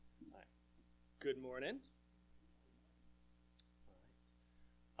Good morning.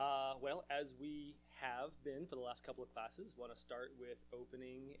 Well, as we have been for the last couple of classes, want to start with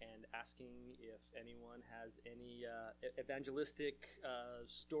opening and asking if anyone has any evangelistic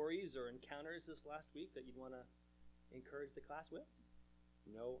stories or encounters this last week that you'd want to encourage the class with.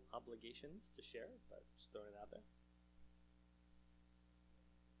 No obligations to share, but just throwing it out there.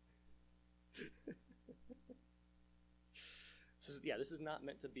 This is not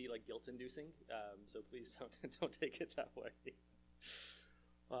meant to be like guilt-inducing, so please don't take it that way.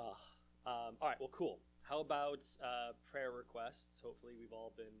 All right, well, cool. How about prayer requests? Hopefully we've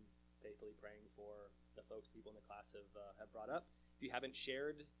all been faithfully praying for the folks people in the class have brought up. If you haven't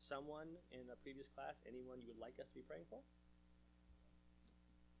shared someone in a previous class, anyone you would like us to be praying for?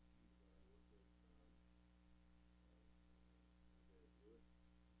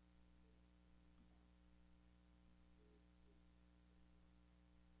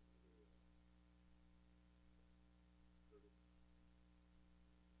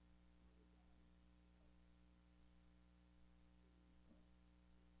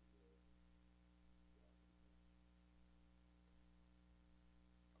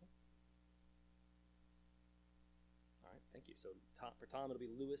 All right, thank you. So for Tom, it'll be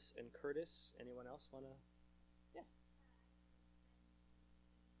Lewis and Curtis. Anyone else want to? Yes.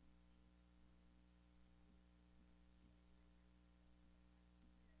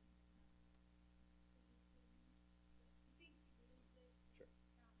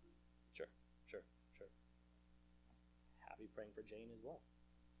 Sure. Happy praying for Jane as well.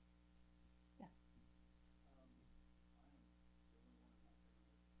 Yeah.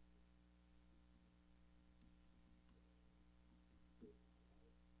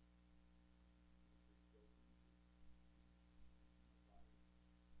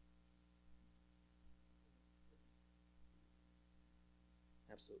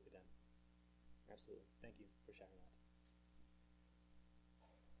 Absolutely, Dan. Absolutely. Thank you for sharing that.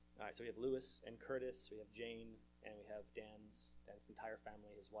 All right, so we have Lewis and Curtis, we have Jane, and we have Dan's entire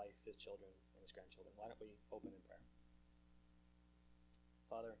family, his wife, his children, and his grandchildren. Why don't we open in prayer?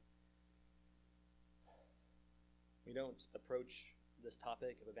 Father, we don't approach this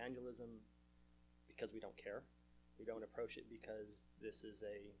topic of evangelism because we don't care. We don't approach it because this is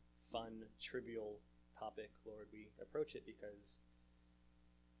a fun, trivial topic, Lord. We approach it because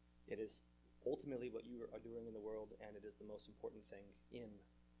it is ultimately what you are doing in the world, and it is the most important thing in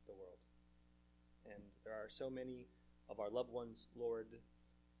the world. And there are so many of our loved ones, Lord,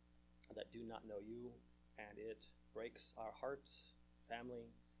 that do not know you, and it breaks our heart, family,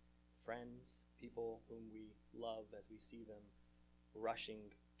 friends, people whom we love as we see them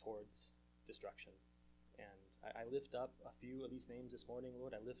rushing towards destruction. And I lift up a few of these names this morning,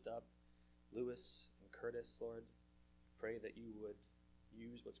 Lord. I lift up Lewis and Curtis, Lord. Pray that you would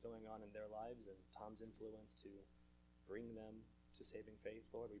use what's going on in their lives and Tom's influence to bring them to saving faith,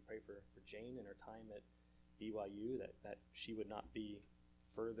 Lord. We pray for Jane and her time at BYU, that she would not be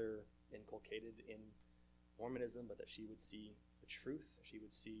further inculcated in Mormonism, but that she would see the truth, she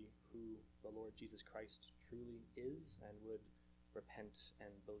would see who the Lord Jesus Christ truly is, and would repent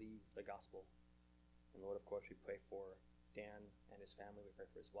and believe the gospel. And Lord, of course, we pray for Dan and his family. We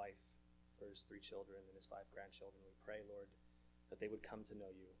pray for his wife, for his 3 children, and his 5 grandchildren. We pray, Lord, that they would come to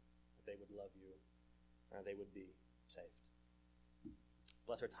know you, that they would love you, and they would be saved.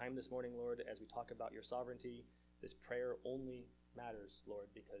 Bless our time this morning, Lord, as we talk about your sovereignty. This prayer only matters, Lord,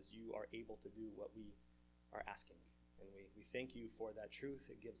 because you are able to do what we are asking. And we thank you for that truth.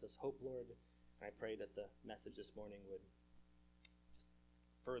 It gives us hope, Lord. And I pray that the message this morning would just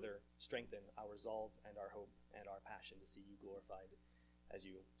further strengthen our resolve and our hope and our passion to see you glorified as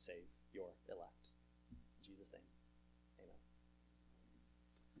you save your elect. In Jesus' name, amen.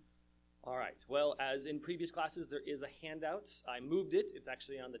 All right, well, as in previous classes, there is a handout. I moved it. It's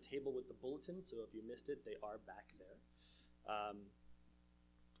actually on the table with the bulletin, so if you missed it, they are back there.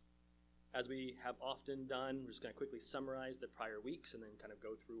 As we have often done, we're just going to quickly summarize the prior weeks and then kind of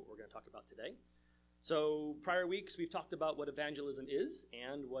go through what we're going to talk about today. So prior weeks, we've talked about what evangelism is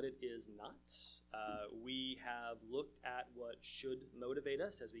and what it is not. We have looked at what should motivate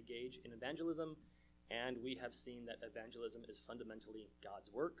us as we engage in evangelism, and we have seen that evangelism is fundamentally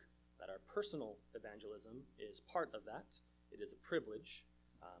God's work, that our personal evangelism is part of that. It is a privilege,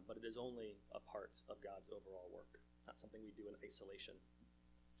 but it is only a part of God's overall work. It's not something we do in isolation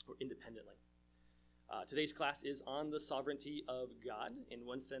or independently. Today's class is on the sovereignty of God. In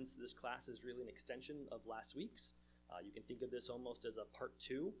one sense, this class is really an extension of last week's. You can think of this almost as a part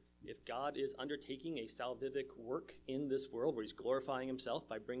 2. If God is undertaking a salvific work in this world where he's glorifying himself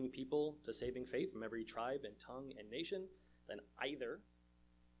by bringing people to saving faith from every tribe and tongue and nation, then either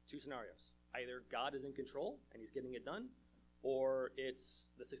two scenarios. Either God is in control and he's getting it done, or it's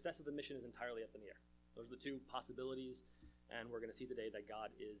the success of the mission is entirely up in the air. Those are the two possibilities, and we're going to see today that God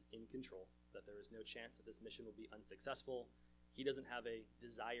is in control, that there is no chance that this mission will be unsuccessful. He doesn't have a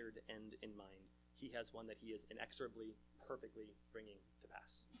desired end in mind. He has one that he is inexorably, perfectly bringing to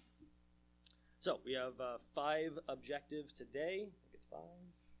pass. So we have 5 objectives today. I think it's 5.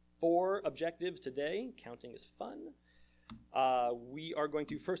 4 objectives today. Counting is fun. We are going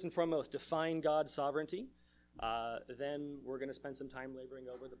to first and foremost define God's sovereignty. Then we're going to spend some time laboring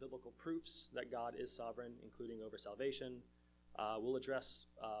over the biblical proofs that God is sovereign, including over salvation. We'll address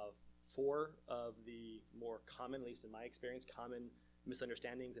 4 of the more common, at least in my experience, common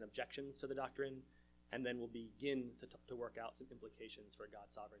misunderstandings and objections to the doctrine. And then we'll begin to work out some implications for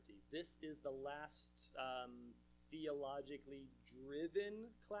God's sovereignty. This is the last theologically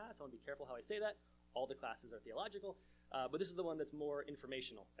driven class. I want to be careful how I say that. All the classes are theological, but this is the one that's more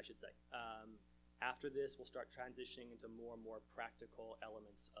informational, I should say. After this, we'll start transitioning into more and more practical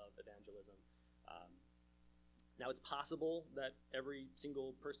elements of evangelism. Now, it's possible that every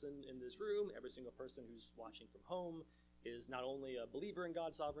single person in this room, every single person who's watching from home, is not only a believer in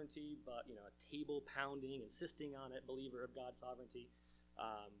God's sovereignty, but a table-pounding, insisting on it believer of God's sovereignty,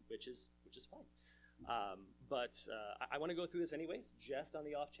 which is fine. But I want to go through this anyways, just on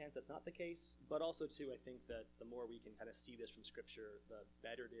the off chance that's not the case, but also too, I think that the more we can kind of see this from Scripture, the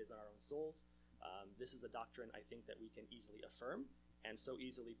better it is on our own souls. This is a doctrine I think that we can easily affirm and so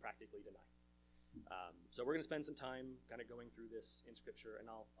easily practically deny. So we're going to spend some time kind of going through this in Scripture, and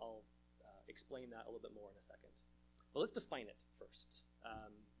I'll explain that a little bit more in a second. But let's define it first.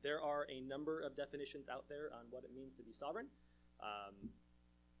 There are a number of definitions out there on what it means to be sovereign.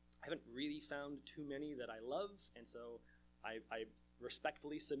 I haven't really found too many that I love, and so I'm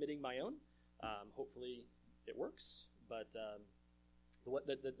respectfully submitting my own. Hopefully it works, but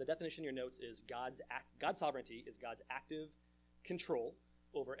the definition in your notes is God's sovereignty is God's active control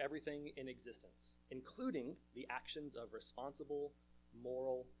over everything in existence, including the actions of responsible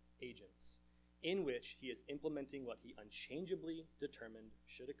moral agents, in which he is implementing what he unchangeably determined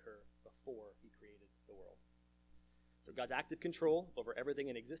should occur before he created the world. So God's active control over everything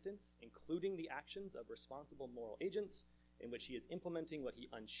in existence, including the actions of responsible moral agents, in which he is implementing what he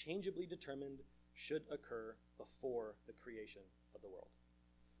unchangeably determined should occur before the creation of the world.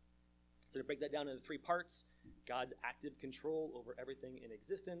 So to break that down into 3 parts, God's active control over everything in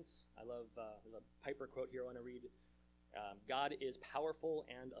existence. I love there's a Piper quote here I want to read. God is powerful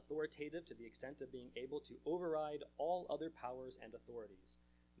and authoritative to the extent of being able to override all other powers and authorities.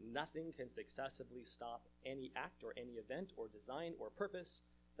 Nothing can successively stop any act or any event or design or purpose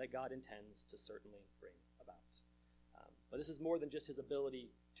that God intends to certainly bring about. But this is more than just his ability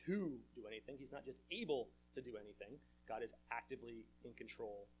to do anything. He's not just able to do anything. God is actively in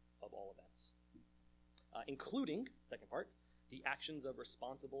control of all events, including, second part, the actions of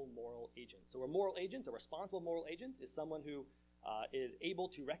responsible moral agents. So a moral agent, a responsible moral agent, is someone who is able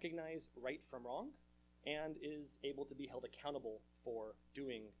to recognize right from wrong and is able to be held accountable for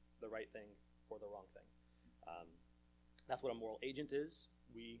doing the right thing or the wrong thing. That's what a moral agent is.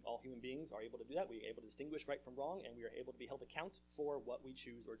 We, all human beings, are able to do that. We are able to distinguish right from wrong, and we are able to be held account for what we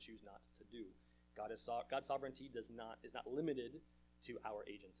choose or choose not to do. God's sovereignty is not limited to our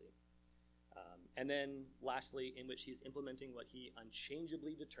agency. And then, lastly, in which he's implementing what he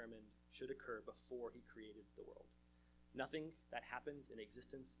unchangeably determined should occur before he created the world. Nothing that happens in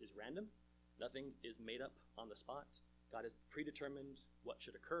existence is random. Nothing is made up on the spot. God has predetermined what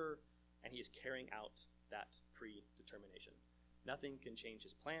should occur, and he is carrying out that predetermination. Nothing can change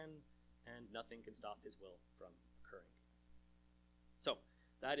his plan, and nothing can stop his will from occurring. So,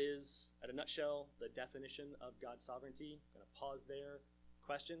 that is, at a nutshell, the definition of God's sovereignty. I'm going to pause there.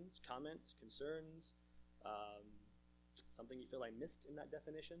 Questions, comments, concerns, something you feel I missed in that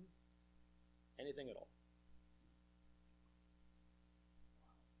definition? Anything at all?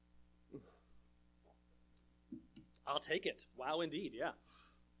 I'll take it. Wow, indeed, yeah.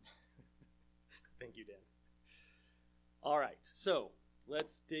 Thank you, Dan. All right, so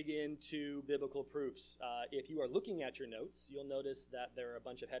let's dig into biblical proofs. If you are looking at your notes, you'll notice that there are a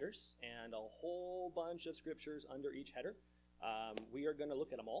bunch of headers and a whole bunch of scriptures under each header. We are going to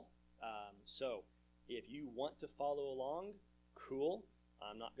look at them all. So if you want to follow along, cool.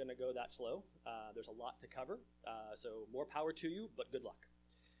 I'm not going to go that slow. There's a lot to cover. So more power to you, but good luck.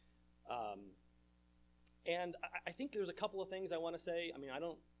 And I think there's a couple of things I want to say. I mean, I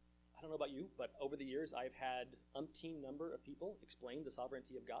don't know about you, but over the years, I've had umpteen number of people explain the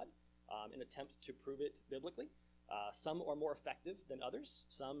sovereignty of God in an attempt to prove it biblically. Some are more effective than others.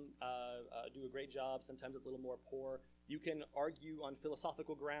 Some do a great job. Sometimes it's a little more poor. You can argue on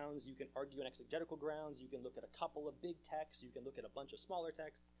philosophical grounds. You can argue on exegetical grounds. You can look at a couple of big texts. You can look at a bunch of smaller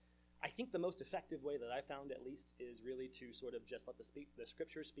texts. I think the most effective way that I found, at least, is really to sort of just let the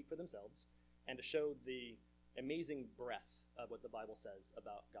scriptures speak for themselves and to show the amazing breadth of what the Bible says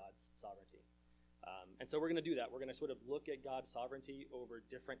about God's sovereignty. And so we're going to do that. We're going to sort of look at God's sovereignty over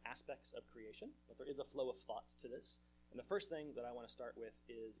different aspects of creation, but there is a flow of thought to this. And the first thing that I want to start with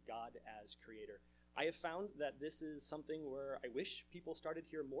is God as creator. I have found that this is something where I wish people started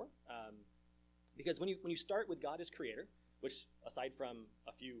here more, because when you start with God as creator, which aside from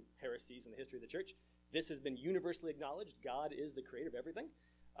a few heresies in the history of the church, this has been universally acknowledged. God is the creator of everything.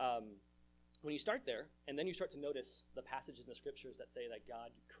 When you start there, and then you start to notice the passages in the scriptures that say that God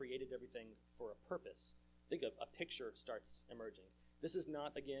created everything for a purpose, I think a picture starts emerging. This is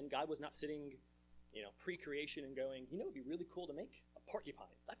not, again, God was not sitting, pre-creation and going, it'd be really cool to make a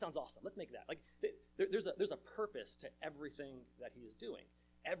porcupine. That sounds awesome. Let's make that. Like, there's a purpose to everything that he is doing.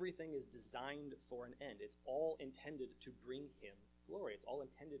 Everything is designed for an end. It's all intended to bring him glory. It's all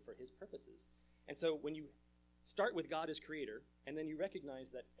intended for his purposes. And so when you start with God as creator, and then you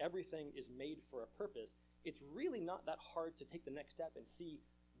recognize that everything is made for a purpose, it's really not that hard to take the next step and see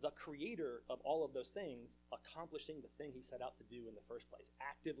the creator of all of those things accomplishing the thing he set out to do in the first place,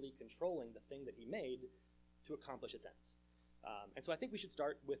 actively controlling the thing that he made to accomplish its ends. And so I think we should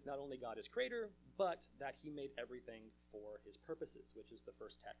start with not only God as creator, but that he made everything for his purposes, which is the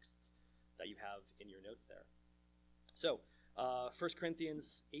first texts that you have in your notes there. So 1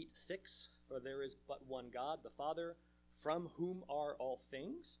 Corinthians 8:6, for there is but one God, the Father, from whom are all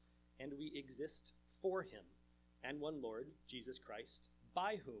things, and we exist for him, and one Lord, Jesus Christ,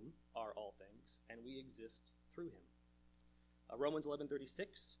 by whom are all things, and we exist through him. Romans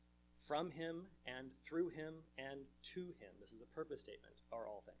 11:36, from him and through him and to him, this is a purpose statement, are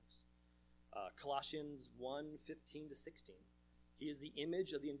all things. Colossians 1:15-16, he is the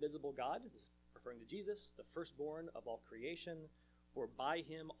image of the invisible God, this is referring to Jesus, the firstborn of all creation, for by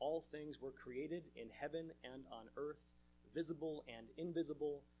him all things were created in heaven and on earth, visible and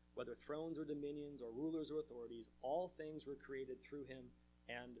invisible, whether thrones or dominions or rulers or authorities, all things were created through him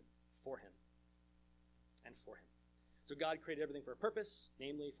and for him. And for him. So God created everything for a purpose,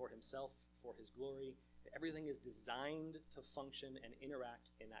 namely for himself, for his glory. Everything is designed to function and interact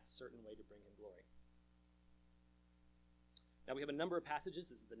in that certain way to bring him glory. Now we have a number of passages,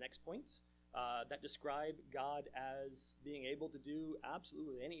 this is the next point, that describe God as being able to do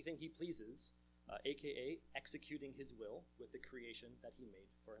absolutely anything he pleases, aka executing his will with the creation that he made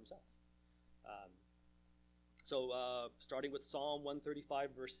for himself. Starting with Psalm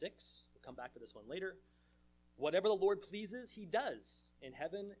 135, verse 6, we'll come back to this one later. Whatever the Lord pleases, he does in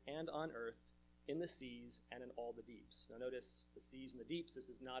heaven and on earth, in the seas and in all the deeps. Now notice the seas and the deeps, this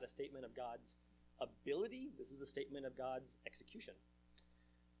is not a statement of God's ability, this is a statement of God's execution.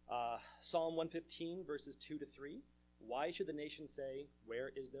 Psalm 115, verses 2-3, why should the nations say, where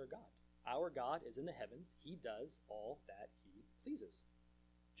is their God? Our God is in the heavens, he does all that he pleases.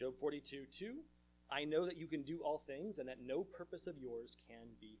 Job 42:2, I know that you can do all things and that no purpose of yours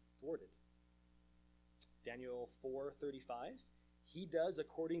can be thwarted. Daniel 4:35, he does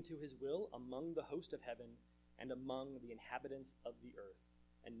according to his will among the host of heaven and among the inhabitants of the earth,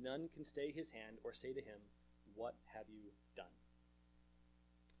 and none can stay his hand or say to him, what have you done?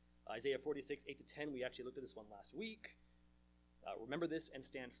 Isaiah 46:8-10, we actually looked at this one last week. Remember this and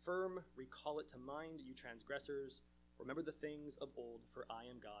stand firm, recall it to mind, you transgressors. Remember the things of old, for I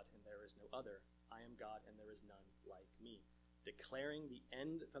am God and there is no other. I am God and there is none like me, declaring the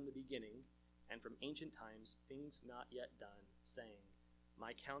end from the beginning, and from ancient times things not yet done, saying,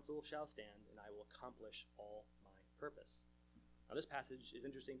 my counsel shall stand, and I will accomplish all my purpose. Now this passage is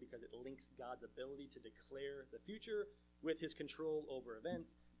interesting because it links God's ability to declare the future with his control over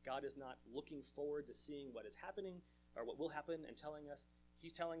events. God is not looking forward to seeing what is happening or what will happen and telling us.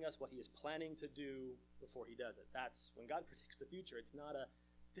 He's telling us what he is planning to do before he does it. That's when God predicts the future. It's not a,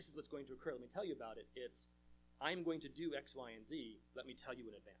 this is what's going to occur, let me tell you about it. It's, I'm going to do X, Y, and Z. Let me tell you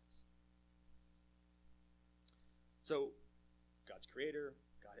in advance. So God's creator,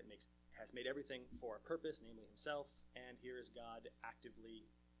 God has made everything for a purpose, namely himself, and here is God actively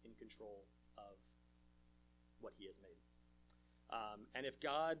in control of what he has made. And if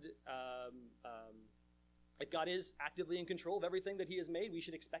God is actively in control of everything that he has made, we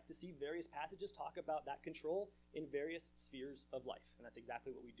should expect to see various passages talk about that control in various spheres of life, and that's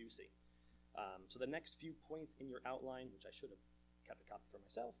exactly what we do see. So the next few points in your outline, which I should have kept a copy for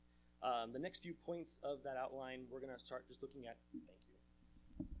myself, the next few points of that outline, we're going to start just looking at, thank you.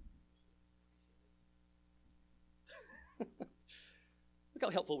 Look how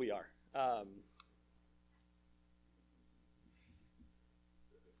helpful we are.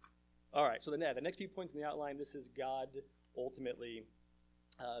 All right, so the next few points in the outline, this is God ultimately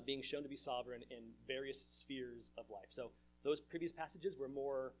being shown to be sovereign in various spheres of life. So those previous passages were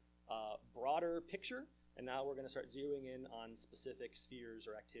more broader picture, and now we're going to start zeroing in on specific spheres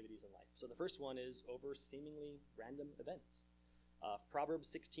or activities in life. So the first one is over seemingly random events.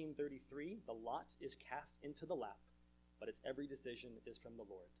 Proverbs 16:33, the lot is cast into the lap, but its every decision is from the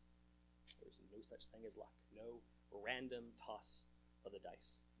Lord. There's no such thing as luck, no random toss of the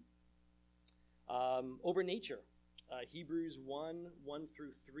dice. Over nature, Hebrews 1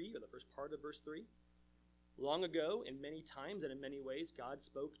 through 3, or the first part of verse 3. Long ago, in many times and in many ways, God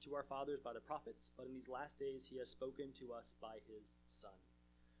spoke to our fathers by the prophets, but in these last days he has spoken to us by his Son,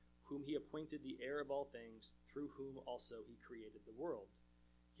 whom he appointed the heir of all things, through whom also he created the world.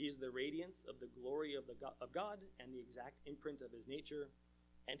 He is the radiance of the glory of God and the exact imprint of his nature,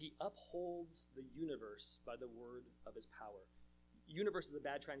 and he upholds the universe by the word of his power. Universe is a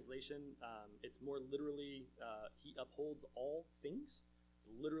bad translation. It's more literally, he upholds all things. It's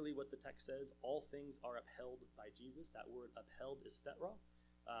literally what the text says. All things are upheld by Jesus. That word upheld is phetera.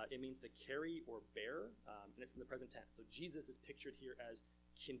 It means to carry or bear, and it's in the present tense. So Jesus is pictured here as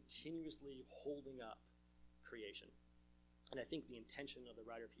continuously holding up creation. And I think the intention of the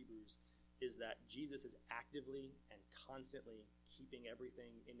writer of Hebrews is that Jesus is actively and constantly keeping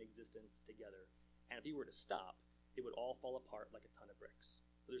everything in existence together. And if he were to stop, it would all fall apart like a ton of bricks.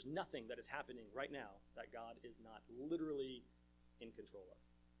 So there's nothing that is happening right now that God is not literally in control of,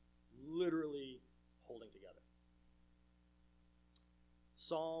 literally holding together.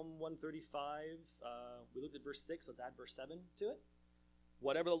 Psalm 135, we looked at verse 6, let's add verse 7 to it.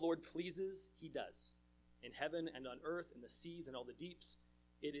 Whatever the Lord pleases, he does. In heaven and on earth, in the seas and all the deeps,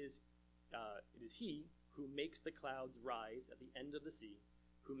 it is he who makes the clouds rise at the end of the sea,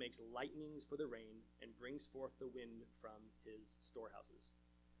 who makes lightnings for the rain and brings forth the wind from his storehouses.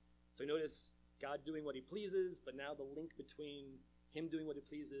 So notice God doing what he pleases, but now the link between him doing what he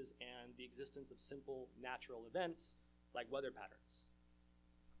pleases and the existence of simple natural events like weather patterns.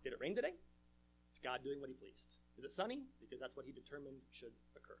 Did it rain today? It's God doing what he pleased. Is it sunny? Because that's what he determined should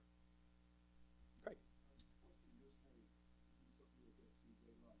occur. Craig.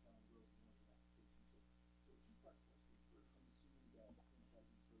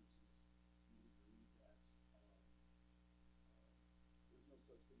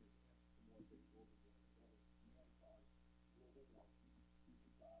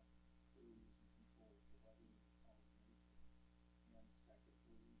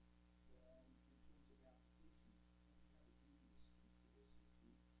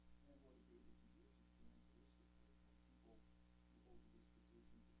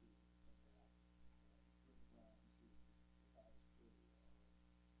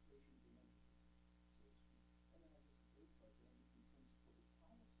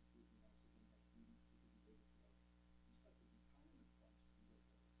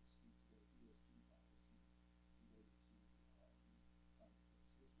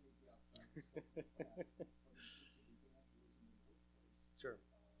 Sure.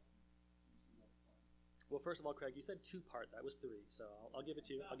 Well, first of all, Craig, you said two-part. That was three, so I'll give it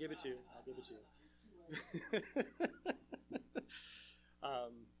to you. I'll give it to you. I'll give it to you.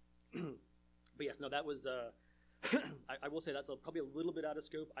 But yes, no, that was. I will say that's probably a little bit out of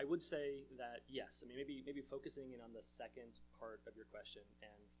scope. I would say that yes. I mean, maybe focusing in on the second part of your question,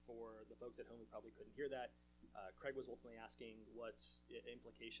 and for the folks at home who probably couldn't hear that, Craig was ultimately asking what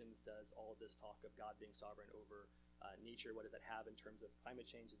implications does all of this talk of God being sovereign over nature? What does that have in terms of climate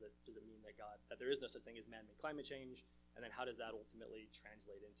change? Does it mean that there is no such thing as man-made climate change? And then how does that ultimately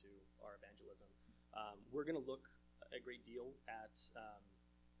translate into our evangelism? We're going to look a great deal at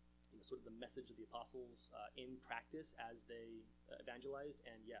sort of the message of the apostles in practice as they evangelized.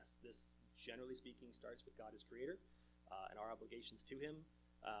 And yes, this generally speaking starts with God as creator and our obligations to him.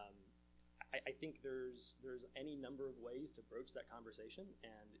 I think there's any number of ways to broach that conversation,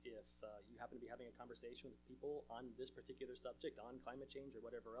 and if you happen to be having a conversation with people on this particular subject, on climate change or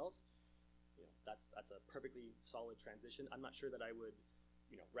whatever else, that's a perfectly solid transition. I'm not sure that I would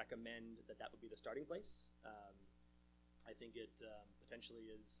recommend that would be the starting place. I think it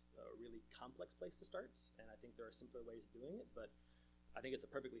potentially is a really complex place to start, and I think there are simpler ways of doing it, but I think it's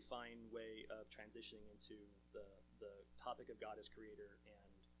a perfectly fine way of transitioning into the topic of God as creator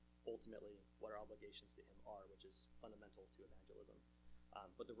and ultimately what our obligations to him are, which is fundamental to evangelism.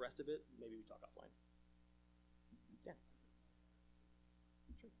 But the rest of it, maybe we talk offline. Yeah.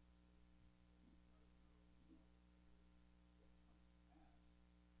 Sure.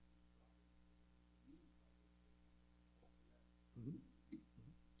 Mm-hmm.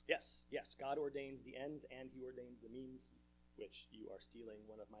 Yes. God ordains the ends and he ordains the means which you are stealing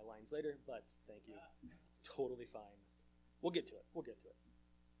one of my lines later, but thank you. It's totally fine. We'll get to it. We'll get to it.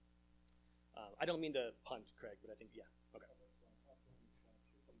 I don't mean to punt, Craig, but I think, yeah, okay.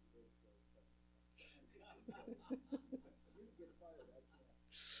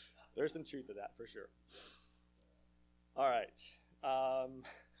 There's some truth to that, for sure. All right.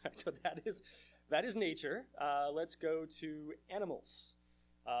 So that is nature. Let's go to animals.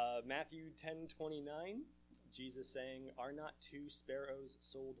 Matthew 10:29, Jesus saying, "Are not 2 sparrows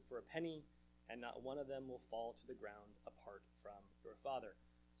sold for a penny, and not one of them will fall to the ground apart from your Father?"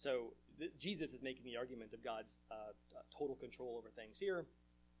 So Jesus is making the argument of God's total control over things here.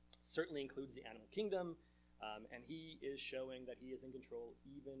 Certainly includes the animal kingdom, and he is showing that he is in control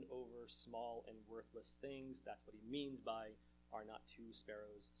even over small and worthless things. That's what he means by "are not 2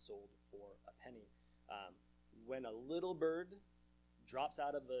 sparrows sold for a penny." When a little bird drops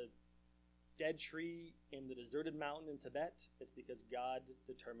out of a dead tree in the deserted mountain in Tibet, it's because God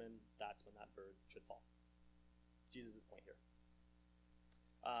determined that's when that bird should fall. Jesus' point here.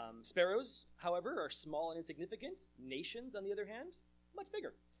 Sparrows, however, are small and insignificant. Nations, on the other hand, much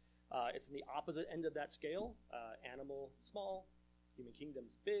bigger. It's in the opposite end of that scale. Animal, small, human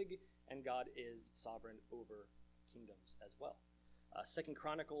kingdom's big, and God is sovereign over kingdoms as well. 2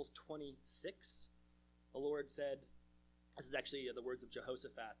 Chronicles 26, the Lord said, this is actually the words of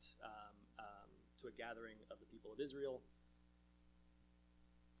Jehoshaphat to a gathering of the people of Israel.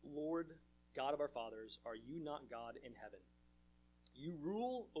 "Lord, God of our fathers, are you not God in heaven? You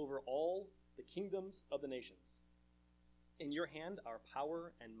rule over all the kingdoms of the nations. In your hand are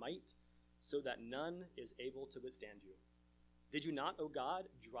power and might, so that none is able to withstand you. Did you not, O God,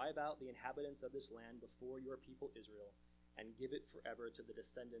 drive out the inhabitants of this land before your people Israel, and give it forever to the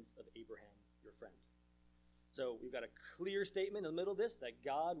descendants of Abraham, your friend?" So we've got a clear statement in the middle of this that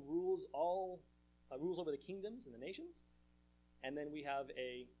God rules over the kingdoms and the nations, and then we have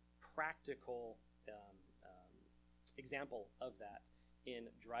a practical example of that in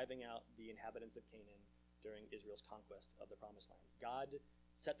driving out the inhabitants of Canaan during Israel's conquest of the Promised Land. God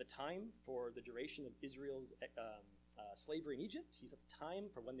set the time for the duration of Israel's slavery in Egypt. He set the time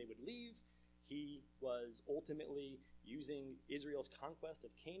for when they would leave. He was ultimately using Israel's conquest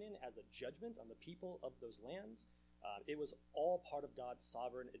of Canaan as a judgment on the people of those lands. It was all part of God's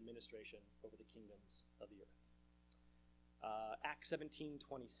sovereign administration over the kingdoms of the earth. Acts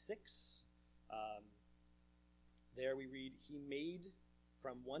 17:26. There we read, "He made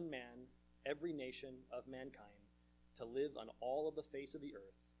from one man every nation of mankind to live on all of the face of the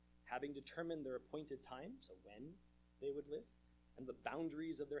earth, having determined their appointed time," so when they would live, "and the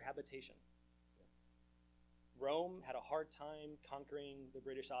boundaries of their habitation." Rome had a hard time conquering the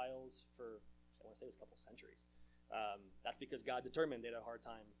British Isles for, I want to say it was a couple centuries. That's because God determined they had a hard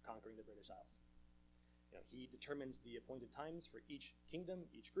time conquering the British Isles. He determines the appointed times for each kingdom,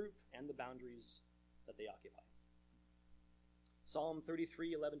 each group, and the boundaries that they occupy. Psalm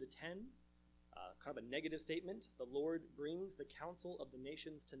 33:11-10, kind of a negative statement. "The Lord brings the counsel of the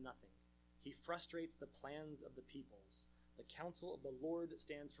nations to nothing. He frustrates the plans of the peoples. The counsel of the Lord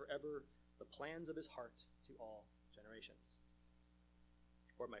stands forever, the plans of his heart to all generations."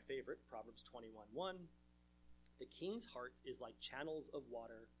 Or my favorite, Proverbs 21:1, "The king's heart is like channels of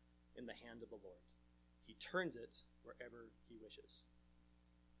water in the hand of the Lord. He turns it wherever he wishes."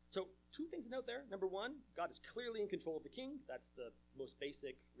 So 2 things to note there. Number 1, God is clearly in control of the king. That's the most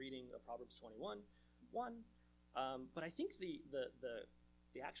basic reading of Proverbs 21:1. But I think the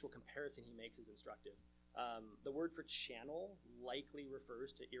actual comparison he makes is instructive. The word for channel likely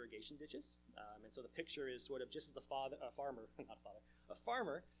refers to irrigation ditches. And so the picture is sort of just as a farmer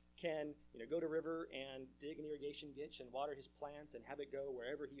can go to a river and dig an irrigation ditch and water his plants and have it go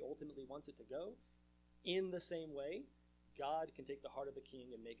wherever he ultimately wants it to go. In the same way, God can take the heart of the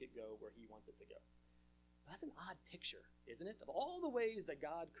king and make it go where he wants it to go. That's an odd picture, isn't it? Of all the ways that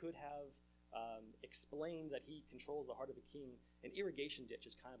God could have explained that he controls the heart of the king, an irrigation ditch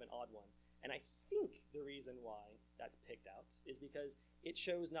is kind of an odd one. And I think the reason why that's picked out is because it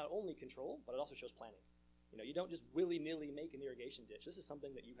shows not only control, but it also shows planning. You don't just willy-nilly make an irrigation ditch. This is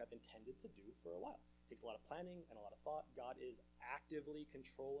something that you have intended to do for a while. It takes a lot of planning and a lot of thought. God is actively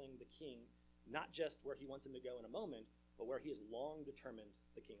controlling the king, not just where he wants him to go in a moment, but where he has long determined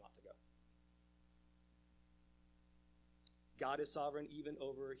the king ought to go. God is sovereign even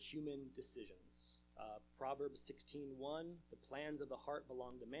over human decisions. Proverbs 16:1, "The plans of the heart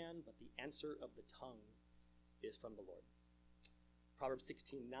belong to man, but the answer of the tongue is from the Lord." Proverbs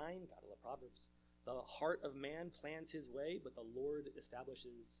 16:9, gotta love Proverbs, "The heart of man plans his way, but the Lord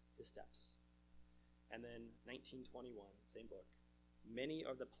establishes his steps." And then 19:21, same book, "Many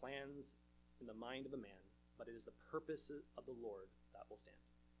are the plans in the mind of a man, but it is the purposes of the Lord that will stand.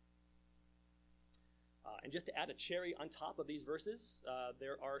 And just to add a cherry on top of these verses,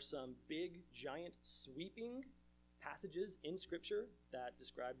 there are some big, giant, sweeping passages in Scripture that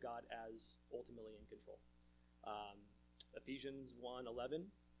describe God as ultimately in control. Ephesians 1:11,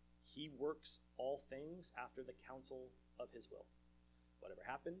 he works all things after the counsel of his will. Whatever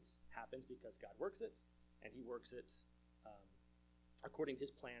happens, happens because God works it, and he works it according to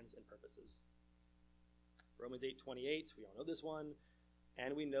his plans and purposes. Romans 8:28, we all know this one,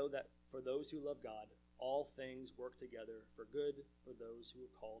 and we know that for those who love God, all things work together for good for those who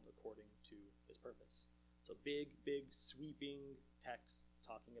are called according to his purpose. So big, sweeping texts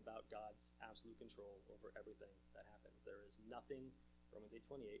talking about God's absolute control over everything that happens. There is nothing, Romans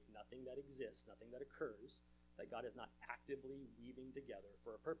 8:28, nothing that exists, nothing that occurs that God is not actively weaving together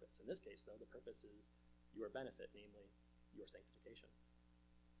for a purpose. In this case, though, the purpose is your benefit, namely your sanctification,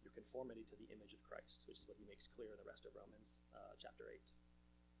 your conformity to the image of Christ, which is what he makes clear in the rest of Romans chapter 8.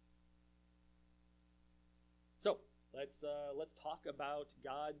 So let's talk about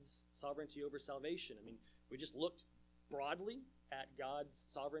God's sovereignty over salvation. I mean, we just looked broadly at God's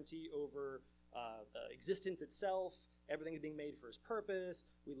sovereignty over existence itself, everything being made for his purpose.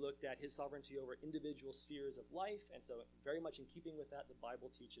 We looked at his sovereignty over individual spheres of life, and so very much in keeping with that, the Bible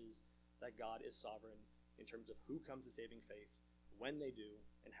teaches that God is sovereign in terms of who comes to saving faith, when they do,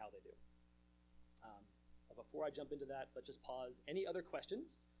 and how they do. Before I jump into that, let's just pause. Any other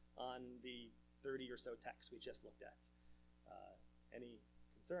questions on the 30 or so texts we just looked at? Any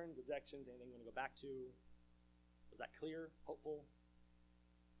concerns, objections, anything you want to go back to? Was that clear? Hopeful?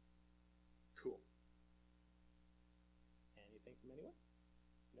 Cool. Anything from anyone?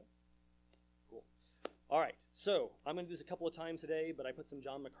 No? Cool. All right, so I'm going to do this a couple of times today, but I put some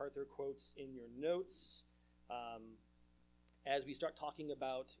John MacArthur quotes in your notes. As we start talking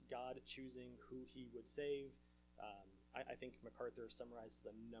about God choosing who he would save, I think MacArthur summarizes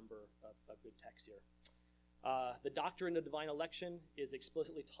a number of good texts here. The doctrine of divine election is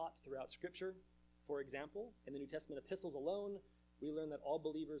explicitly taught throughout Scripture. For example, in the New Testament epistles alone, we learn that all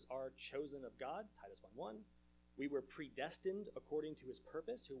believers are chosen of God, Titus 1:1. We were predestined according to his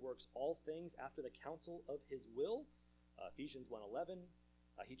purpose, who works all things after the counsel of his will, Ephesians 1:11.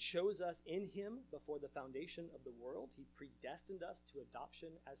 He chose us in him before the foundation of the world. He predestined us to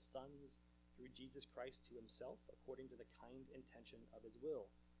adoption as sons through Jesus Christ to himself, according to the kind intention of his will.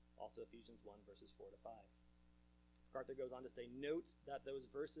 Also Ephesians 1, verses 4-5. MacArthur goes on to say, note that those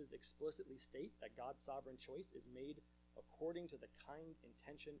verses explicitly state that God's sovereign choice is made according to the kind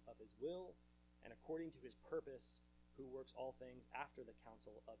intention of his will and according to his purpose, who works all things after the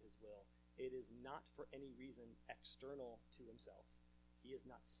counsel of his will. It is not for any reason external to himself. He is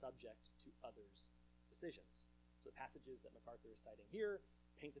not subject to others' decisions. So the passages that MacArthur is citing here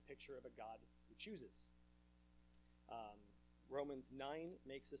paint the picture of a God who chooses. Romans 9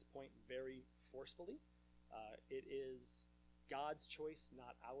 makes this point very forcefully. It is God's choice,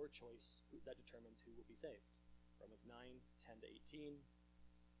 not our choice, that determines who will be saved. Romans 9, 10-18.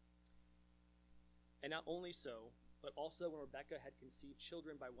 And not only so, but also when Rebekah had conceived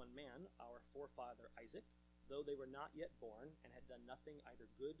children by one man, our forefather Isaac, though they were not yet born and had done nothing either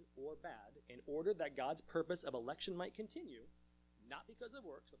good or bad, in order that God's purpose of election might continue, not because of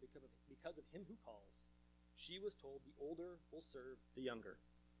works, but because of him who calls, she was told, the older will serve the younger.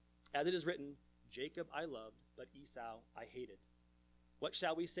 As it is written, Jacob I loved, but Esau I hated. What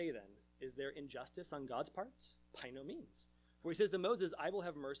shall we say then? Is there injustice on God's part? By no means. For he says to Moses, I will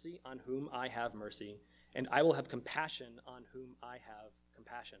have mercy on whom I have mercy, and I will have compassion on whom I have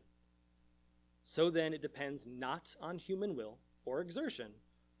compassion. So then it depends not on human will or exertion,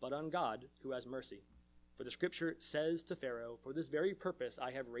 but on God who has mercy. For the scripture says to Pharaoh, for this very purpose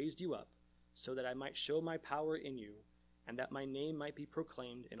I have raised you up, so that I might show my power in you, and that my name might be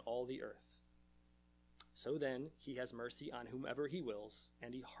proclaimed in all the earth. So then he has mercy on whomever he wills,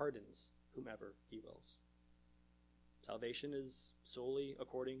 and he hardens whomever he wills. Salvation is solely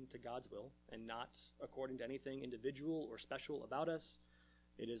according to God's will, and not according to anything individual or special about us.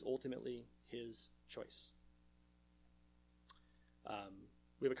 It is ultimately his choice.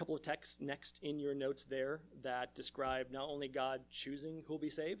 We have a couple of texts next in your notes there that describe not only God choosing who will be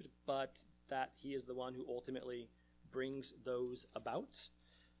saved, but that he is the one who ultimately brings those about.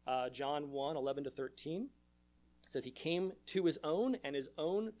 John 1, 11-13 says, he came to his own, and his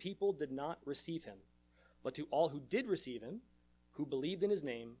own people did not receive him. But to all who did receive him, who believed in his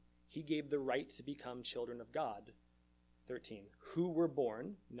name, he gave the right to become children of God. 13, who were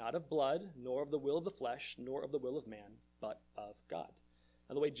born not of blood, nor of the will of the flesh, nor of the will of man, but of God.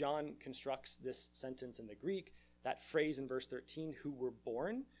 Now, the way John constructs this sentence in the Greek, that phrase in verse 13, who were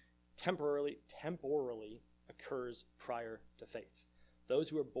born, temporarily occurs prior to faith. Those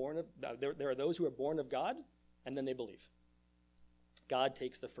who are born of there are those who are born of God, and then they believe. God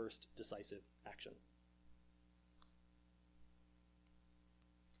takes the first decisive action.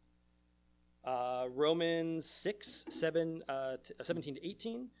 Romans 6, 17 to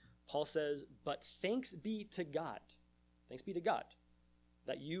 18, Paul says, "But thanks be to God,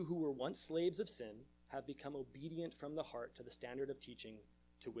 that you who were once slaves of sin have become obedient from the heart to the standard of teaching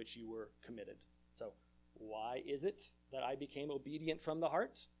to which you were committed." So why is it that I became obedient from the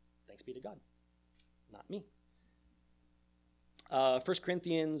heart? Thanks be to God, not me. 1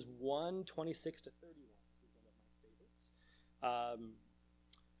 Corinthians 1, 26 to 31. This is one of my favorites.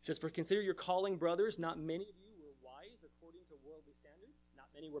 It says, "For consider your calling, brothers. Not many of you were wise according to worldly standards.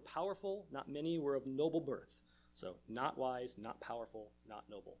 Not many were powerful. Not many were of noble birth." So not wise, not powerful, not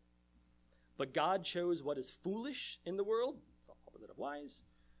noble. "But God chose what is foolish in the world," so opposite of wise,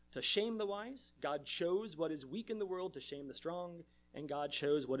 "to shame the wise. God chose what is weak in the world to shame the strong. And God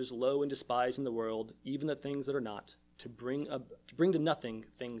chose what is low and despised in the world, even the things that are not, to bring to nothing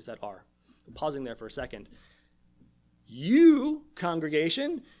things that are." Pausing there for a second. You,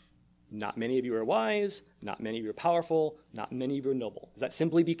 congregation, not many of you are wise, not many of you are powerful, not many of you are noble. Is that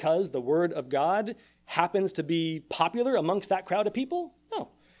simply because the word of God happens to be popular amongst that crowd of people?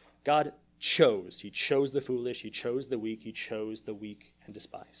 No. God chose. He chose the foolish. He chose the weak. He chose the weak and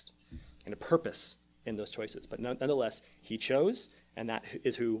despised. And a purpose in those choices. But nonetheless, he chose, and that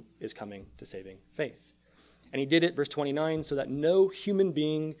is who is coming to saving faith. And he did it, verse 29, so that no human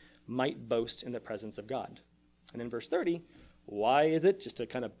being might boast in the presence of God. And then verse 30, why is it, just to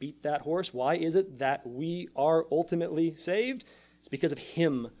kind of beat that horse, why is it that we are ultimately saved? It's because of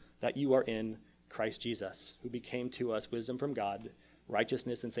him that you are in Christ Jesus, who became to us wisdom from God,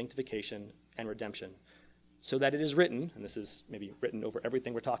 righteousness and sanctification and redemption. So that it is written, and this is maybe written over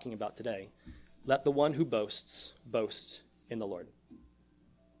everything we're talking about today, let the one who boasts, boast in the Lord.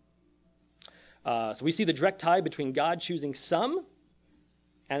 So we see the direct tie between God choosing some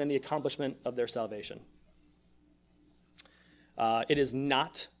and then the accomplishment of their salvation. It is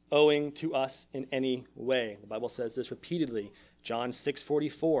not owing to us in any way. The Bible says this repeatedly. John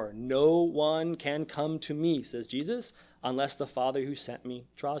 6:44, no one can come to me, says Jesus, unless the Father who sent me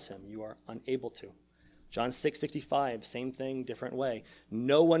draws him. You are unable to. John 6:65, same thing, different way.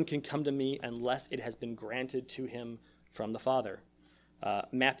 No one can come to me unless it has been granted to him from the Father.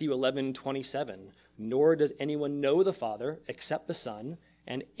 Matthew 11:27, nor does anyone know the Father except the Son,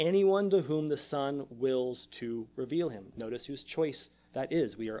 and anyone to whom the Son wills to reveal him. Notice whose choice that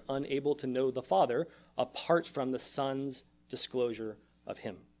is. We are unable to know the Father apart from the Son's disclosure of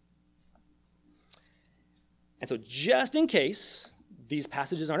him. And so just in case these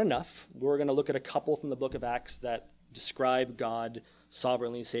passages aren't enough, we're going to look at a couple from the book of Acts that describe God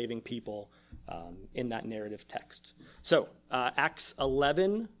sovereignly saving people in that narrative text. So Acts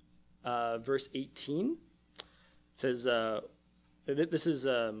 11, verse 18, it says, it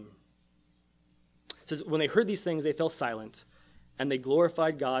says, when they heard these things, they fell silent, and they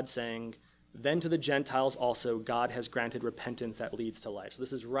glorified God, saying, then to the Gentiles also God has granted repentance that leads to life. So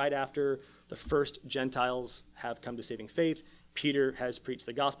this is right after the first Gentiles have come to saving faith. Peter has preached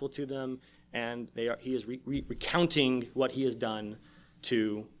the gospel to them, and he is recounting what he has done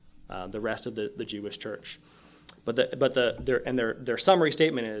to the rest of the Jewish church. But their summary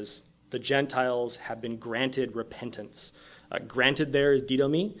statement is the Gentiles have been granted repentance. Granted there is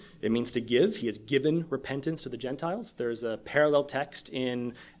didomi. It means to give. He has given repentance to the Gentiles. There's a parallel text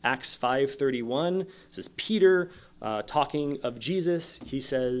in Acts 5:31. It says Peter, talking of Jesus, he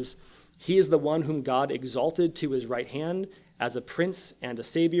says, he is the one whom God exalted to his right hand as a prince and a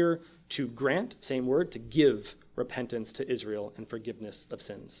savior to grant, same word, to give repentance to Israel and forgiveness of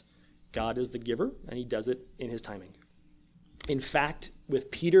sins. God is the giver, and he does it in his timing. In fact,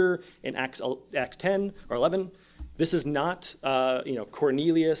 with Peter in Acts 10 or 11, this is not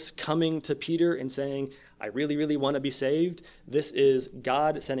Cornelius coming to Peter and saying, I really, really want to be saved. This is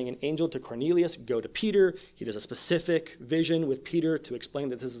God sending an angel to Cornelius, go to Peter. He does a specific vision with Peter to explain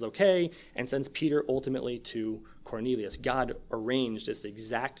that this is okay, and sends Peter ultimately to Cornelius. God arranged this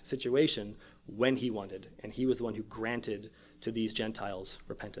exact situation when he wanted, and he was the one who granted to these Gentiles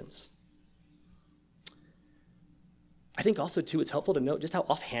repentance. I think also, too, it's helpful to note just how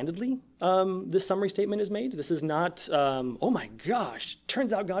offhandedly this summary statement is made. This is not, oh my gosh,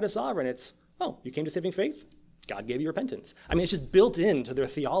 turns out God is sovereign. It's, oh, you came to saving faith? God gave you repentance. I mean, it's just built into their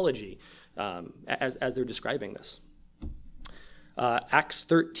theology as they're describing this. Acts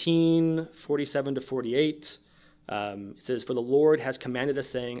 13, 47 to 48, it says, for the Lord has commanded us,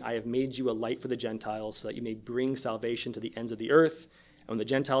 saying, I have made you a light for the Gentiles, so that you may bring salvation to the ends of the earth. And when the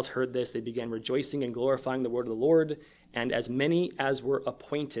Gentiles heard this, they began rejoicing and glorifying the word of the Lord, and as many as were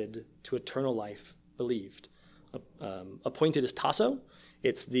appointed to eternal life believed. Appointed is tasso.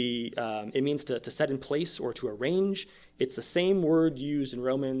 It means to set in place or to arrange. It's the same word used in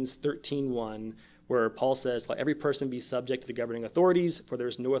Romans 13:1, where Paul says, "Let every person be subject to the governing authorities, for there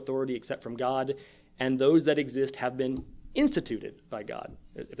is no authority except from God, and those that exist have been instituted by God."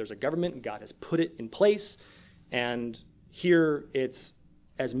 If there's a government, God has put it in place, and here it's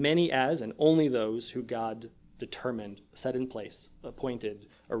as many as and only those who God determined, set in place, appointed,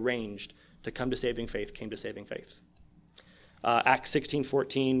 arranged to come to saving faith, came to saving faith. Acts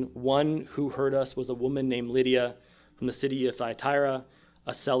 16:14, one who heard us was a woman named Lydia from the city of Thyatira,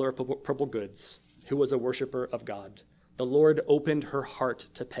 a seller of purple goods, who was a worshiper of God. The Lord opened her heart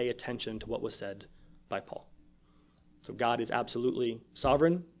to pay attention to what was said by Paul. So God is absolutely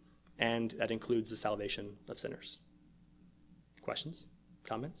sovereign, and that includes the salvation of sinners. Questions?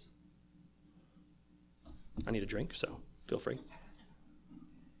 Comments? I need a drink, so feel free.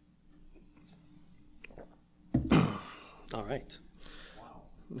 All right. Wow.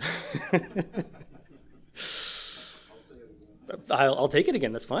 I'll take it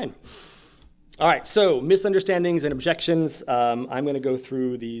again. That's fine. All right. So misunderstandings and objections. I'm going to go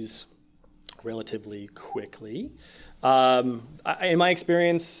through these relatively quickly. In my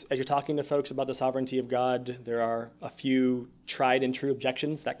experience, as you're talking to folks about the sovereignty of God, there are a few tried and true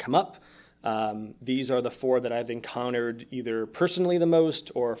objections that come up. These are the four that I've encountered either personally the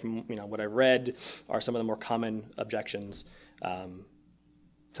most or from what I've read are some of the more common objections.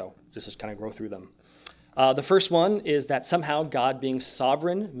 So just kind of go through them. The first one is that somehow God being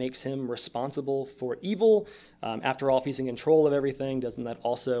sovereign makes him responsible for evil. After all, if he's in control of everything, doesn't that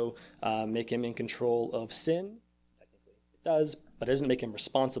also make him in control of sin? Technically it does, but it doesn't make him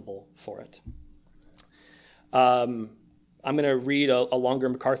responsible for it. I'm going to read a longer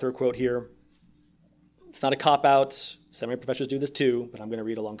MacArthur quote here. It's not a cop-out. Seminary professors do this too, but I'm going to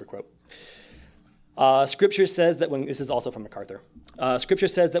read a longer quote. Scripture says that this is also from MacArthur. Scripture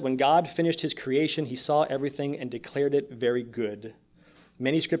says that when God finished his creation, he saw everything and declared it very good.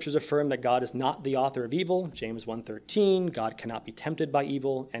 Many scriptures affirm that God is not the author of evil. James 1:13, God cannot be tempted by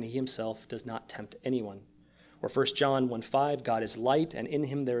evil, and he himself does not tempt anyone. Or 1 John 1:5, God is light, and in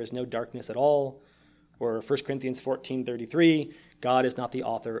him there is no darkness at all. Or 1 Corinthians 14:33, God is not the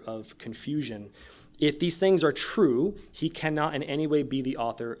author of confusion. If these things are true, he cannot in any way be the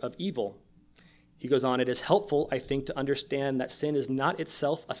author of evil. He goes on, it is helpful, I think, to understand that sin is not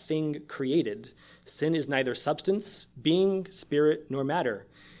itself a thing created. Sin is neither substance, being, spirit, nor matter.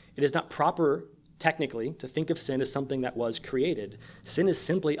 It is not proper, technically, to think of sin as something that was created. Sin is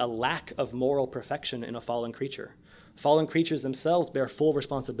simply a lack of moral perfection in a fallen creature. Fallen creatures themselves bear full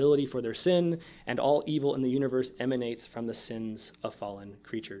responsibility for their sin, and all evil in the universe emanates from the sins of fallen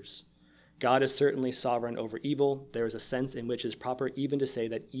creatures. God is certainly sovereign over evil. There is a sense in which it is proper even to say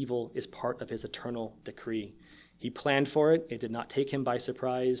that evil is part of his eternal decree. He planned for it. It did not take him by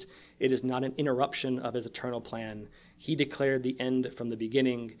surprise. It is not an interruption of his eternal plan. He declared the end from the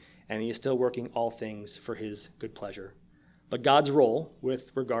beginning, and he is still working all things for his good pleasure. But God's role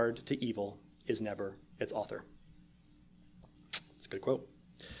with regard to evil is never its author. That's a good quote.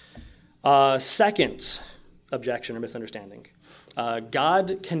 Second objection or misunderstanding.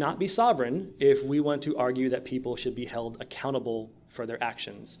 God cannot be sovereign if we want to argue that people should be held accountable for their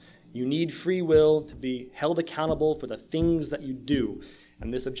actions. You need free will to be held accountable for the things that you do.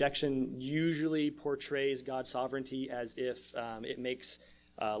 And this objection usually portrays God's sovereignty as if it makes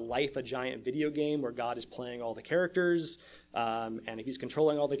life a giant video game where God is playing all the characters. And if he's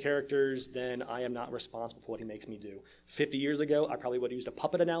controlling all the characters, then I am not responsible for what he makes me do. 50 years ago, I probably would have used a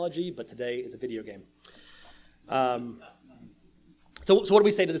puppet analogy, but today it's a video game. So what do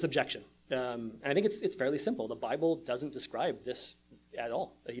we say to this objection? And I think it's fairly simple. The Bible doesn't describe this at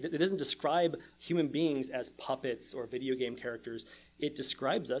all. It doesn't describe human beings as puppets or video game characters. It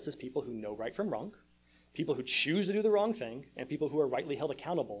describes us as people who know right from wrong, people who choose to do the wrong thing, and people who are rightly held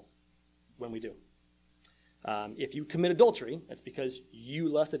accountable when we do. If you commit adultery, that's because you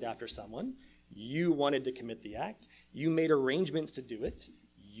lusted after someone, you wanted to commit the act, you made arrangements to do it,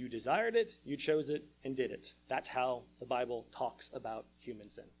 you desired it, you chose it, and did it. That's how the Bible talks about human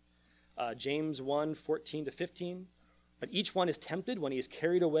sin. James 1:14-15, but each one is tempted when he is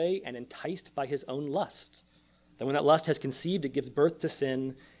carried away and enticed by his own lust. Then when that lust has conceived, it gives birth to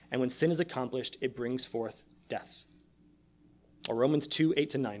sin, and when sin is accomplished, it brings forth death. Or Romans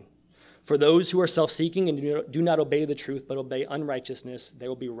 2:8-9. For those who are self-seeking and do not obey the truth, but obey unrighteousness, there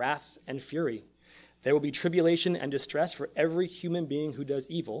will be wrath and fury. There will be tribulation and distress for every human being who does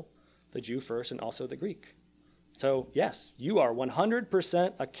evil, the Jew first and also the Greek. So yes, you are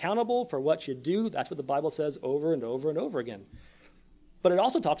 100% accountable for what you do. That's what the Bible says over and over and over again. But it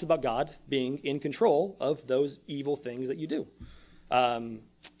also talks about God being in control of those evil things that you do.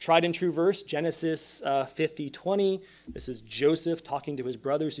 Tried and true verse, Genesis 50:20. This is Joseph talking to his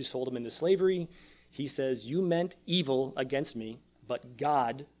brothers who sold him into slavery. He says, "You meant evil against me, but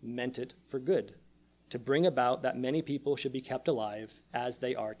God meant it for good, to bring about that many people should be kept alive as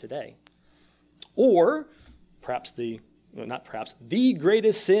they are today." Or perhaps the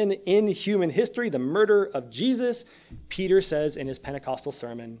greatest sin in human history, the murder of Jesus. Peter says in his Pentecostal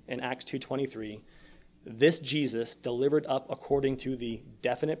sermon in Acts 2:23, "This Jesus, delivered up according to the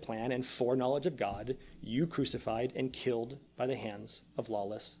definite plan and foreknowledge of God, you crucified and killed by the hands of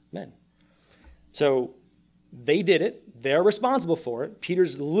lawless men." So they did it. They're responsible for it.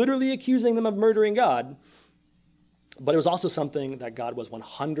 Peter's literally accusing them of murdering God. But it was also something that God was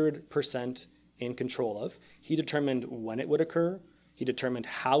 100% in control of. He determined when it would occur, he determined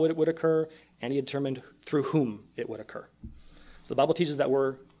how it would occur, and he determined through whom it would occur. So the Bible teaches that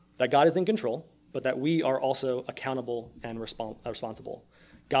God is in control, but that we are also accountable and responsible.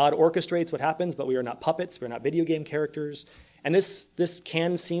 God orchestrates what happens, but we are not puppets, we're not video game characters. And this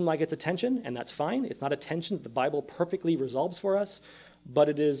can seem like it's a tension, and that's fine. It's not a tension that the Bible perfectly resolves for us, but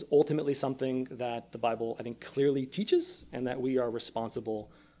it is ultimately something that the Bible, I think, clearly teaches and that we are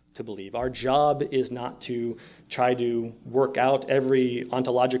responsible to believe. Our job is not to try to work out every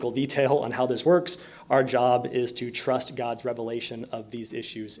ontological detail on how this works. Our job is to trust God's revelation of these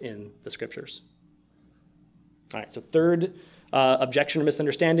issues in the scriptures. All right, so third objection or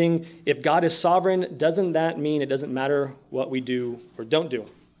misunderstanding. If God is sovereign, doesn't that mean it doesn't matter what we do or don't do?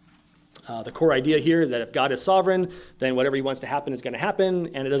 The core idea here is that if God is sovereign, then whatever he wants to happen is going to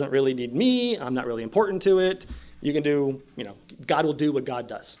happen, and it doesn't really need me. I'm not really important to it. You can do, God will do what God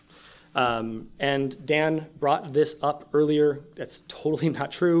does. And Dan brought this up earlier. That's totally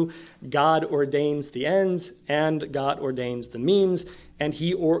not true. God ordains the ends, and God ordains the means, and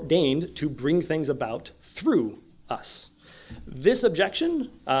he ordained to bring things about through us. This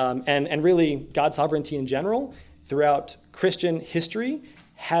objection, and really God's sovereignty in general, throughout Christian history,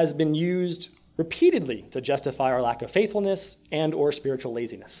 has been used repeatedly to justify our lack of faithfulness and or spiritual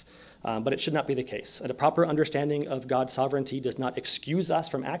laziness. But it should not be the case. A proper understanding of God's sovereignty does not excuse us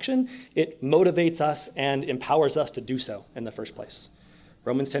from action. It motivates us and empowers us to do so in the first place.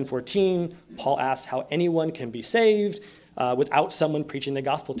 Romans 10:14, Paul asks how anyone can be saved without someone preaching the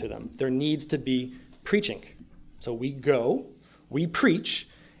gospel to them. There needs to be preaching. So we go, we preach,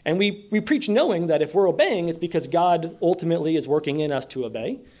 and we preach knowing that if we're obeying, it's because God ultimately is working in us to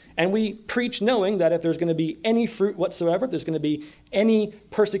obey. And we preach knowing that if there's going to be any fruit whatsoever, if there's going to be any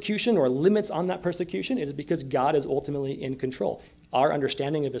persecution or limits on that persecution, it is because God is ultimately in control. Our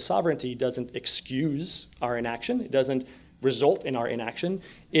understanding of his sovereignty doesn't excuse our inaction. It doesn't result in our inaction.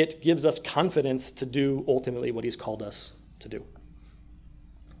 It gives us confidence to do ultimately what he's called us to do.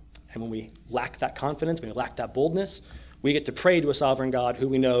 And when we lack that confidence, when we lack that boldness, we get to pray to a sovereign God who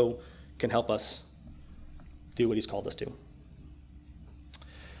we know can help us do what he's called us to.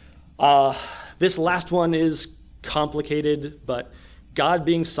 This last one is complicated, but God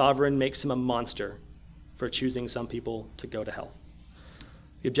being sovereign makes him a monster for choosing some people to go to hell.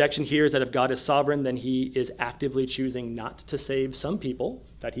 The objection here is that if God is sovereign, then he is actively choosing not to save some people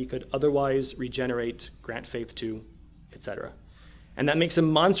that he could otherwise regenerate, grant faith to, etc. And that makes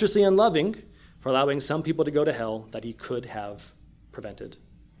him monstrously unloving for allowing some people to go to hell that he could have prevented.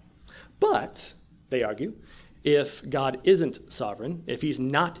 But, they argue, if God isn't sovereign, if he's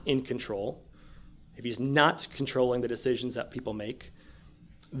not in control, if he's not controlling the decisions that people make,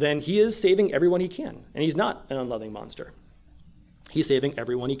 then he is saving everyone he can. And he's not an unloving monster. He's saving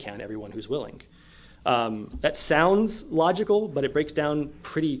everyone he can, everyone who's willing. That sounds logical, but it breaks down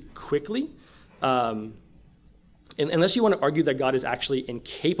pretty quickly. Unless you want to argue that God is actually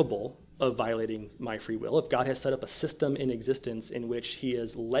incapable of violating my free will, if God has set up a system in existence in which he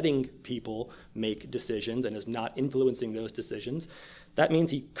is letting people make decisions and is not influencing those decisions, that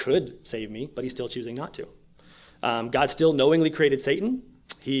means he could save me, but he's still choosing not to. God still knowingly created Satan.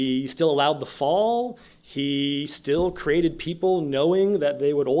 He still allowed the fall. He still created people knowing that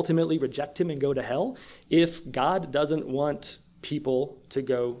they would ultimately reject him and go to hell. If God doesn't want people to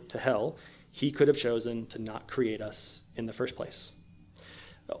go to hell, he could have chosen to not create us in the first place.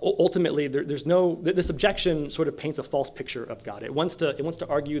 Ultimately, this objection sort of paints a false picture of God. It wants to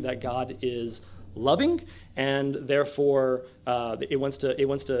argue that God is loving, and therefore it wants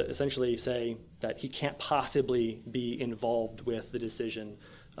to essentially say that he can't possibly be involved with the decision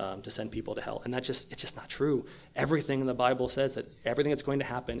to send people to hell. And it's just not true. Everything in the Bible says that everything that's going to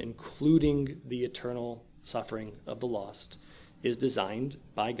happen, including the eternal suffering of the lost, is designed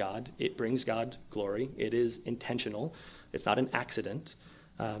by God. It brings God glory. It is intentional. It's not an accident.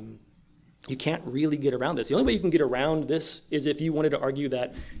 You can't really get around this. The only way you can get around this is if you wanted to argue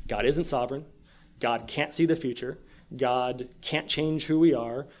that God isn't sovereign, God can't see the future, God can't change who we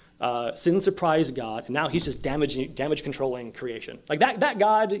are, sin surprised God, and now he's just damage controlling creation. Like that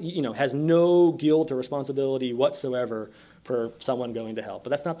God, has no guilt or responsibility whatsoever for someone going to hell. But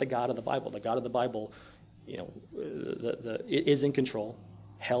that's not the God of the Bible. The God of the Bible, it is in control.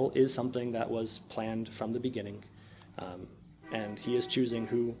 Hell is something that was planned from the beginning, and he is choosing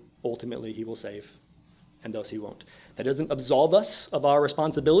who ultimately he will save and those he won't. That doesn't absolve us of our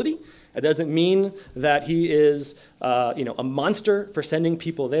responsibility. It doesn't mean that he is, a monster for sending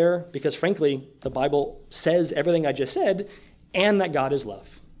people there, because frankly, the Bible says everything I just said, and that God is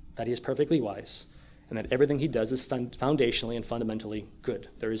love, that he is perfectly wise, and that everything he does is foundationally and fundamentally good.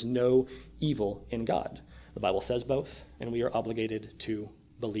 There is no evil in God. The Bible says both, and we are obligated to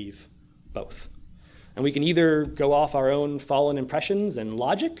believe both. And we can either go off our own fallen impressions and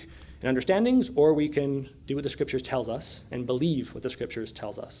logic and understandings, or we can do what the Scriptures tells us and believe what the Scriptures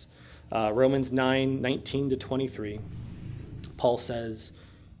tells us. Romans 9:19-23, Paul says,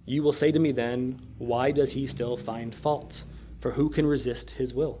 "You will say to me then, why does he still find fault? For who can resist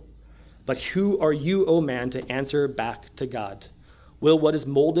his will? But who are you, O man, to answer back to God? Will what is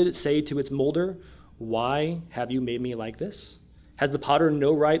molded say to its molder, why have you made me like this? Has the potter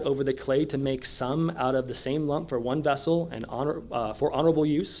no right over the clay to make some out of the same lump for one vessel and for honorable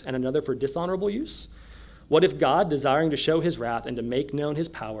use and another for dishonorable use? What if God, desiring to show his wrath and to make known his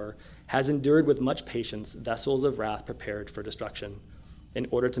power, has endured with much patience vessels of wrath prepared for destruction, in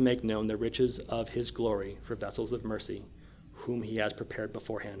order to make known the riches of his glory for vessels of mercy, whom he has prepared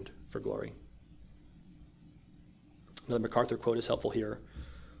beforehand for glory?" Another MacArthur quote is helpful here.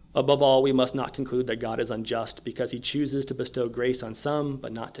 "Above all, we must not conclude that God is unjust because he chooses to bestow grace on some,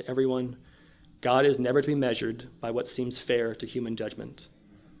 but not to everyone. God is never to be measured by what seems fair to human judgment.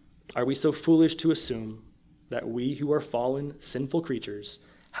 Are we so foolish to assume that we who are fallen, sinful creatures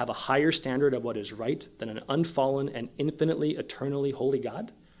have a higher standard of what is right than an unfallen and infinitely, eternally holy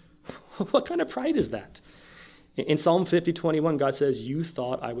God? What kind of pride is that? In Psalm 50:21, God says, "You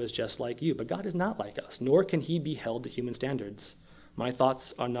thought I was just like you," but God is not like us, nor can he be held to human standards. "My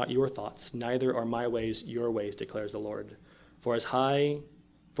thoughts are not your thoughts, neither are my ways your ways, declares the Lord. For as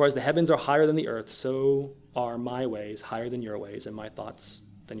the heavens are higher than the earth, so are my ways higher than your ways, and my thoughts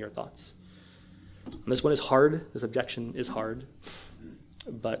than your thoughts." And this one is hard. This objection is hard.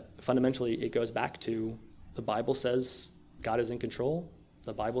 But fundamentally, it goes back to the Bible says God is in control.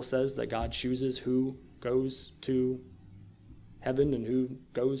 The Bible says that God chooses who goes to heaven and who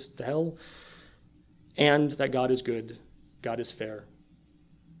goes to hell, and that God is good. God is fair.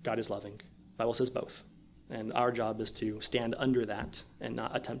 God is loving. The Bible says both. And our job is to stand under that and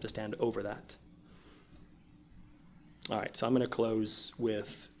not attempt to stand over that. All right, so I'm going to close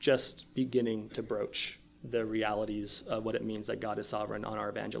with just beginning to broach the realities of what it means that God is sovereign on our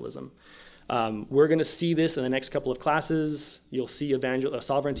evangelism. We're going to see this in the next couple of classes. You'll see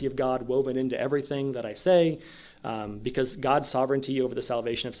sovereignty of God woven into everything that I say, because God's sovereignty over the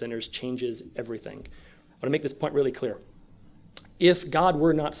salvation of sinners changes everything. I want to make this point really clear. If God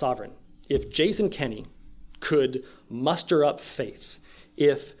were not sovereign, if Jason Kenney could muster up faith,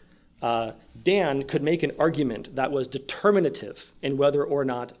 if Dan could make an argument that was determinative in whether or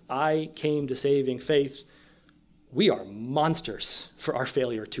not I came to saving faith, we are monsters for our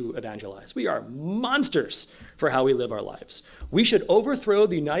failure to evangelize. We are monsters for how we live our lives. We should overthrow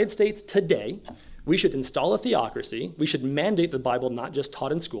the United States today. We should install a theocracy. We should mandate the Bible not just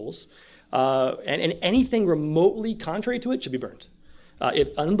taught in schools. And anything remotely contrary to it should be burned.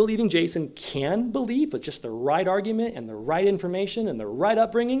 If unbelieving Jason can believe with just the right argument and the right information and the right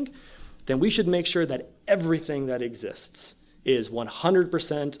upbringing, then we should make sure that everything that exists is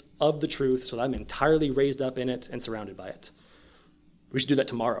 100% of the truth, so that I'm entirely raised up in it and surrounded by it. We should do that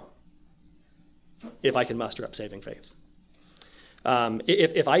tomorrow, if I can muster up saving faith.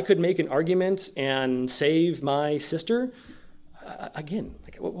 If I could make an argument and save my sister, again,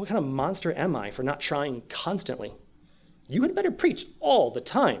 what kind of monster am I for not trying constantly? You had better preach all the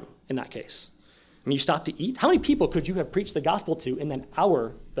time in that case. I mean, you stopped to eat? How many people could you have preached the gospel to in an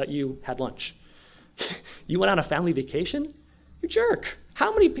hour that you had lunch? You went on a family vacation? You jerk.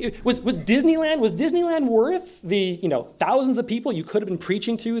 How many people? Was Disneyland worth the thousands of people you could have been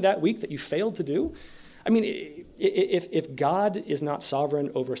preaching to that week that you failed to do? I mean, if God is not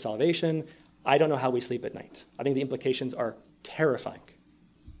sovereign over salvation, I don't know how we sleep at night. I think the implications are terrifying.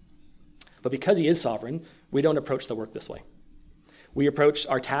 But because he is sovereign, we don't approach the work this way. We approach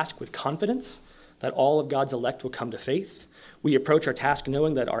our task with confidence that all of God's elect will come to faith. We approach our task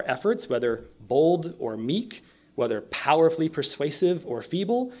knowing that our efforts, whether bold or meek, whether powerfully persuasive or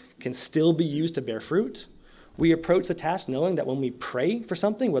feeble, can still be used to bear fruit. We approach the task knowing that when we pray for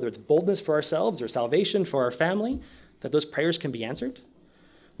something, whether it's boldness for ourselves or salvation for our family, that those prayers can be answered.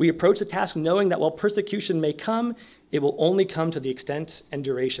 We approach the task knowing that while persecution may come, it will only come to the extent and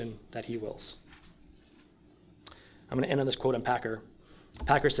duration that he wills. I'm going to end on this quote on Packer.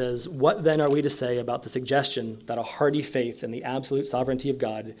 Packer says, "What then are we to say about the suggestion that a hearty faith in the absolute sovereignty of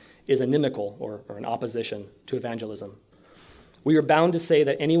God is inimical or in opposition to evangelism? We are bound to say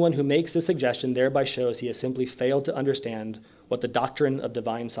that anyone who makes this suggestion thereby shows he has simply failed to understand what the doctrine of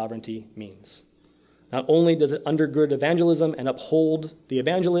divine sovereignty means. Not only does it undergird evangelism and uphold the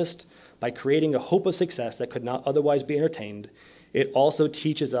evangelist by creating a hope of success that could not otherwise be entertained, it also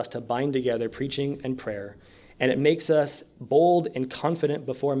teaches us to bind together preaching and prayer, and it makes us bold and confident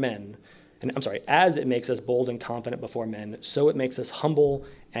before men. As it makes us bold and confident before men, so it makes us humble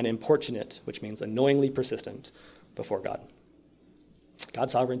and importunate, which means annoyingly persistent before God."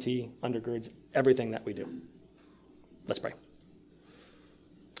 God's sovereignty undergirds everything that we do. Let's pray.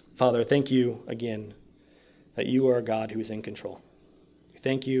 Father, thank you again that you are a God who is in control. We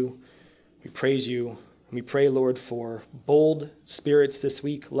thank you, we praise you, and we pray, Lord, for bold spirits this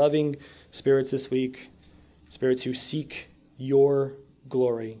week, loving spirits this week, spirits who seek your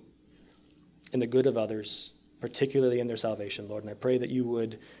glory and the good of others, particularly in their salvation, Lord. And I pray that you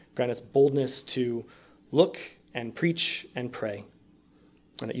would grant us boldness to look and preach and pray,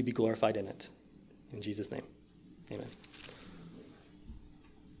 and that you be glorified in it. In Jesus' name, amen.